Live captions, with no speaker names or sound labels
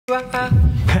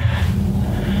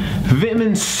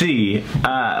Vitamin C,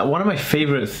 one of my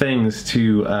favorite things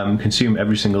to consume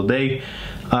every single day,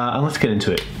 and let's get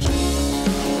into it.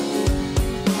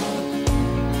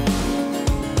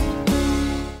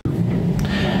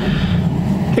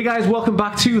 Hey guys, welcome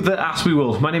back to The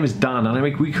AspieWorld. My name is Dan and I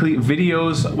make weekly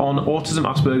videos on autism,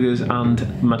 Asperger's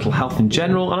and mental health in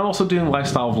general, and I'm also doing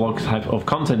lifestyle vlog type of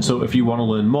content, so if you want to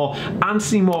learn more and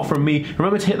see more from me,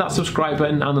 remember to hit that subscribe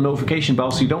button and the notification bell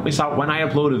so you don't miss out when I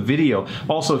upload a video.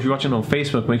 Also, if you're watching on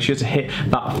Facebook, make sure to hit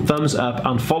that thumbs up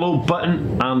and follow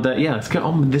button, and yeah, let's get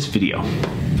on with this video.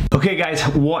 Okay guys,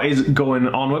 what is going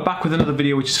on? We're back with another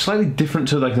video which is slightly different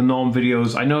to like the norm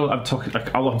videos. I know I'm talking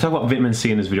about vitamin C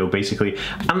in this video basically,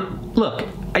 and look,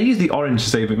 I use the orange to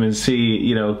say vitamin C,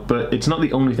 you know, but it's not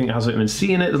the only thing that has vitamin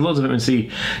C in it. There's loads of vitamin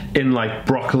C in like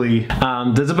broccoli,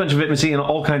 and there's a bunch of vitamin C in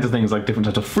all kinds of things like different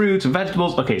types of fruits and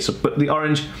vegetables. Okay, so but the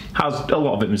orange has a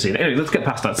lot of vitamin C in it. Anyway, let's get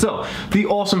past that. So the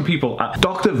awesome people at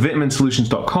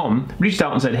drvitaminsolutions.com reached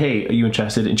out and said, hey, are you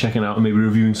interested in checking out and maybe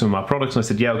reviewing some of my products? And I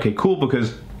said, yeah, okay, cool,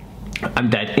 because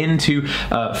I'm dead into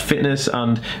fitness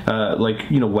and like,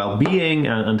 you know, well-being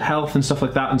and health and stuff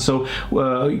like that, and so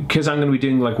because I'm going to be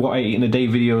doing like what I eat in a day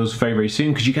videos very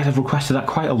soon, because you guys have requested that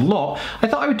quite a lot, I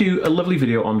thought I would do a lovely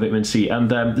video on vitamin C,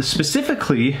 and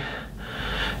specifically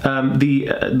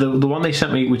the one they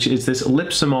sent me, which is this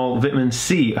Lipsomol Vitamin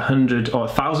C 100 or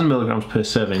 1,000 milligrams per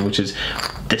serving, which is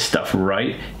this stuff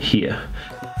right here.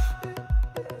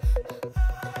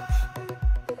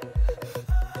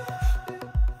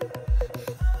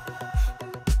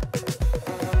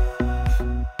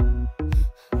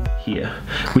 Here,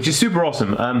 which is super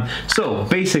awesome. So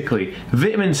basically,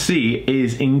 vitamin C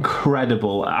is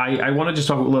incredible. I want to just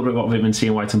talk a little bit about vitamin C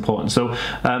and why it's important. So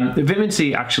vitamin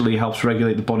C actually helps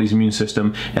regulate the body's immune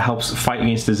system. It helps fight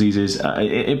against diseases.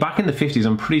 Back in the 50s,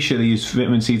 I'm pretty sure they used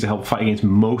vitamin C to help fight against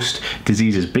most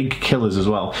diseases, big killers as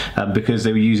well, because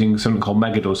they were using something called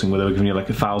megadosing, where they were giving you like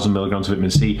 1,000 milligrams of vitamin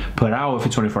C per hour for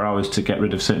 24 hours to get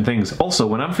rid of certain things. Also,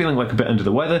 when I'm feeling like a bit under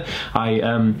the weather,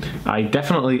 I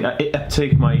definitely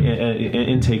uptake my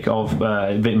intake of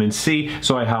vitamin C,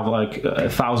 so I have like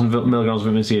 1,000 milligrams of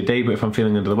vitamin C a day, but if I'm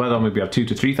feeling under the weather, I'll maybe have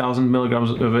 2,000 to 3,000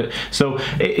 milligrams of it. So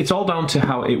it's all down to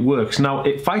how it works. Now,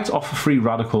 it fights off free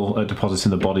radical deposits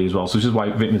in the body as well, so this is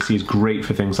why vitamin C is great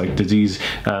for things like disease,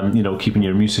 you know, keeping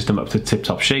your immune system up to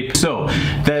tip-top shape. So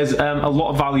there's a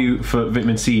lot of value for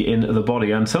vitamin C in the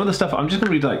body, and some of the stuff I'm just going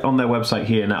to read like on their website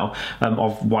here now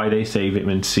of why they say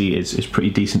vitamin C is pretty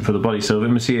decent for the body. So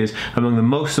vitamin C is among the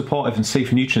most supportive and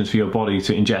safe nutrients for your body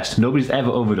to ingest. Nobody's ever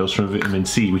overdosed from vitamin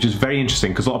C, which is very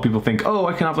interesting, because a lot of people think, oh,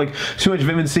 I can have like too much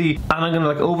vitamin C and I'm gonna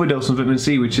like overdose on vitamin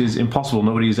C, which is impossible.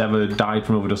 Nobody's ever died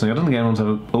from overdosing. I don't think anyone's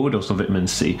ever overdosed on vitamin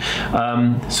C.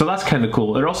 So that's kind of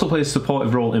cool. It also plays a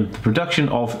supportive role in the production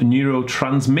of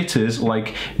neurotransmitters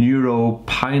like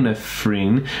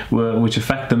neuropinephrine, which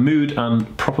affect the mood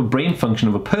and proper brain function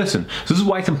of a person. So this is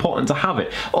why it's important to have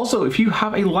it. Also, if you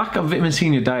have a lack of vitamin C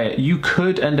in your diet, you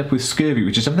could end up with scurvy,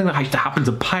 which is something that used to happen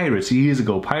to pirates years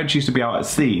ago. Pirates used to be out at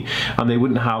sea and they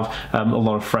wouldn't have a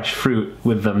lot of fresh fruit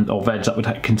with them or veg that would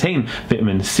contain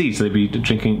vitamin C, so they'd be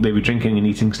drinking and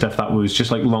eating stuff that was just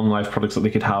like long life products that they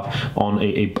could have on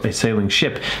a sailing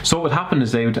ship. So what would happen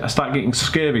is they would start getting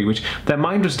scurvy, which their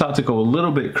mind would start to go a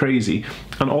little bit crazy,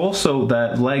 and also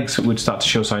their legs would start to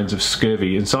show signs of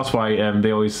scurvy. And so that's why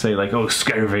they always say like, oh,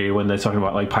 scurvy, when they're talking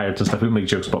about like pirates and stuff. People make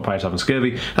jokes about pirates having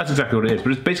scurvy. That's exactly what it is,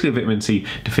 but it's basically a vitamin C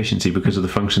deficiency because of the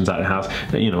functions that it has,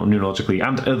 you know, neurologically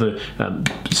and other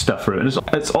stuff for it. And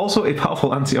it's also a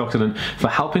powerful antioxidant for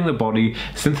helping the body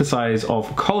synthesize of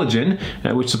collagen,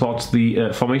 which supports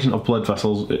the formation of blood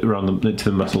vessels around to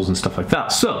the muscles and stuff like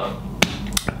that. So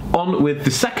on with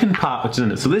the second part which is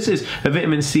in it. So this is a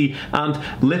vitamin C and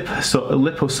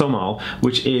liposomol,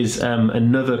 which is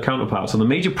another counterpart. So the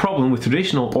major problem with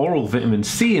traditional oral vitamin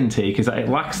C intake is that it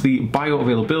lacks the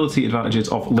bioavailability advantages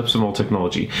of liposomol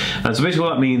technology. And so basically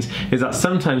what that means is that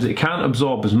sometimes it can't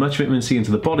absorb as much vitamin C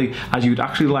into the body as you'd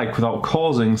actually like without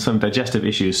causing some digestive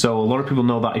issues. So a lot of people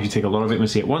know that if you take a lot of vitamin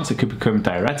C at once, it could become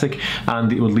diuretic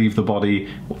and it would leave the body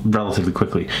relatively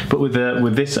quickly. But with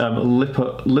this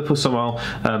liposomol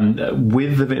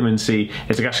with the vitamin C,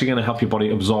 it's actually going to help your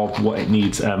body absorb what it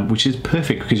needs, which is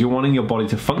perfect because you're wanting your body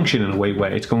to function in a way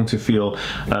where it's going to feel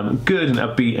good and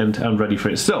upbeat and ready for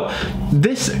it. So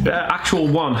this actual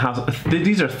one has,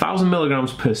 these are 1,000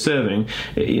 milligrams per serving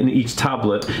in each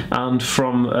tablet, and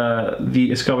from the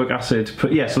ascorbic acid, so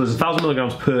there's 1,000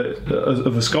 milligrams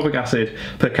of ascorbic acid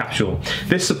per capsule.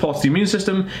 This supports the immune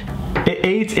system, it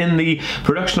aids in the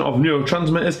production of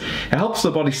neurotransmitters, it helps the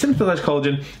body synthesize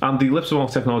collagen, and the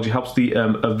liposomol technology technology helps the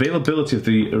availability of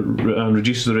the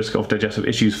reduces the risk of digestive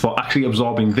issues for actually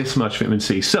absorbing this much vitamin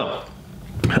C. So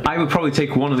I would probably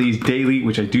take one of these daily,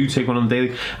 which I do take one of them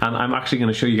daily, and I'm actually going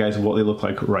to show you guys what they look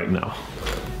like right now.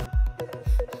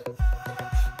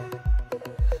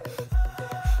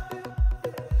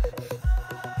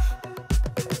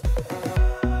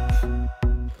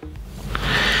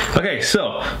 Okay,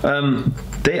 so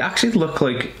they actually look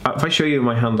like, if I show you in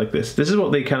my hand like this is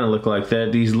what they kind of look like.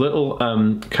 They're these little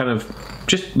kind of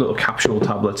just little capsule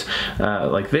tablets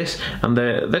like this, and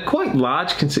they're quite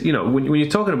large. You know, when you're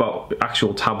talking about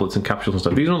actual tablets and capsules and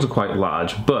stuff, these ones are quite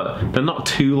large, but they're not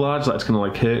too large that it's going to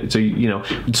like hurt. So you know,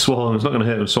 swallow them. It's not going to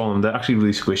hurt them to swallow them. They're actually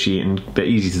really squishy and they're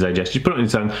easy to digest. You put it in your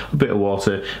tongue, a bit of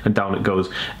water, and down it goes.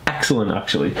 Excellent,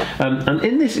 actually. And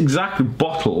in this exact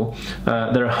bottle,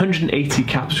 there are 180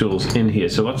 capsules in here.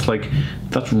 So that's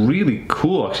really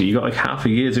cool. Actually, you got like half a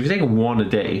year's. If you take one a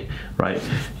day, right,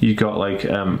 you got like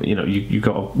you know, you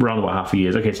got around about half a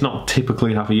year's. Okay, it's not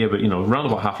typically half a year, but you know, around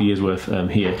about half a year's worth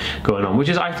here going on, which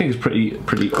is, I think, is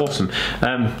pretty awesome.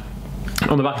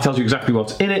 On the back it tells you exactly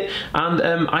what's in it,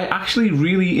 and I actually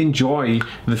really enjoy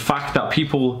the fact that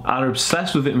people are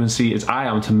obsessed with vitamin C as I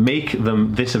am to make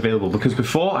them this available, because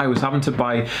before I was having to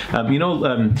buy, you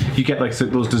know, you get like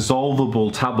those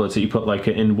dissolvable tablets that you put like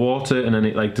in water and then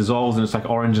it like dissolves and it's like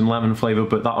orange and lemon flavor,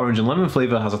 but that orange and lemon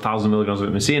flavor has 1,000 milligrams of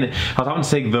vitamin C in it. I was having to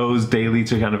take those daily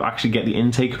to kind of actually get the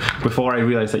intake before I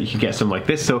realized that you could get some like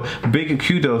this. So big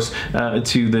kudos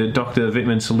to the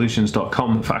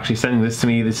drvitaminsolutions.com for actually sending this to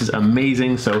me. This is amazing.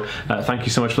 So thank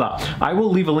you so much for that. I will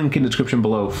leave a link in the description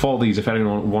below for these if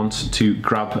anyone wants to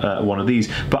grab one of these.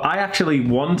 But I actually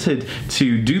wanted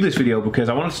to do this video because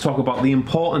I wanted to talk about the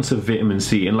importance of vitamin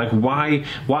C and like why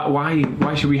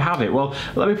should we have it? Well,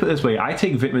 let me put it this way. I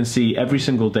take vitamin C every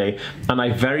single day and I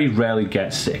very rarely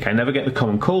get sick. I never get the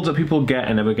common colds that people get.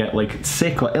 I never get like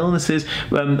sick or illnesses.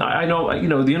 I know, you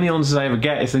know, the only illnesses I ever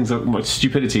get is things like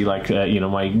stupidity, like you know,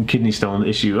 my kidney stone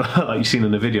issue like you've seen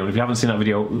in the video. And if you haven't seen that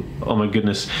video, oh my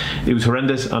goodness, it was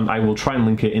horrendous, and I will try and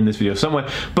link it in this video somewhere.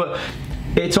 But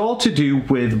it's all to do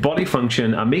with body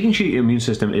function and making sure your immune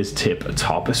system is tip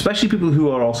top, especially people who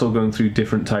are also going through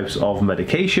different types of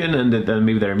medication and then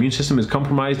maybe their immune system is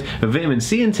compromised. A vitamin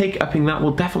C intake, upping that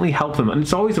will definitely help them, and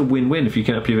it's always a win-win if you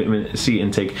can up your vitamin C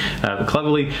intake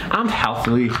cleverly and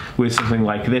healthily with something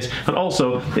like this. And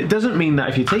also, it doesn't mean that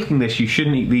if you're taking this you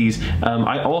shouldn't eat these.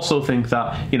 I also think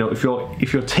that, you know, if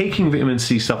you're taking vitamin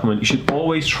C supplement, you should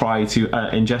always try to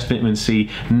ingest vitamin C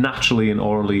naturally and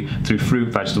orally through fruit,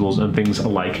 vegetables, and things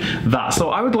like that.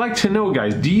 So I would like to know,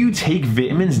 guys, do you take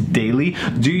vitamins daily?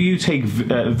 Do you take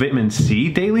vitamin C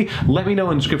daily? Let me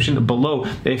know in the description below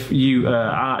if you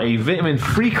are a vitamin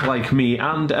freak like me,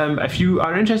 and if you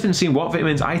are interested in seeing what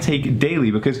vitamins I take daily,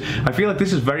 because I feel like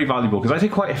this is very valuable, because I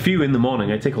take quite a few in the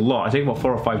morning. I take a lot. I take about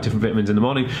 4 or 5 different vitamins in the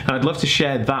morning, and I'd love to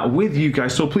share that with you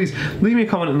guys. So please leave me a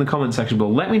comment in the comment section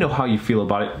below. Let me know how you feel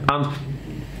about it, and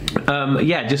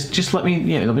yeah, just let me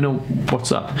know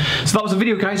what's up. So that was the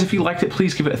video, guys. If you liked it,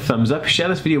 please give it a thumbs up. Share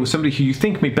this video with somebody who you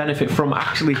think may benefit from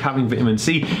actually having vitamin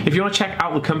C. If you want to check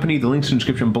out the company, the link's in the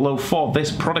description below for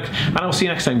this product, and I'll see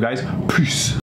you next time, guys. Peace.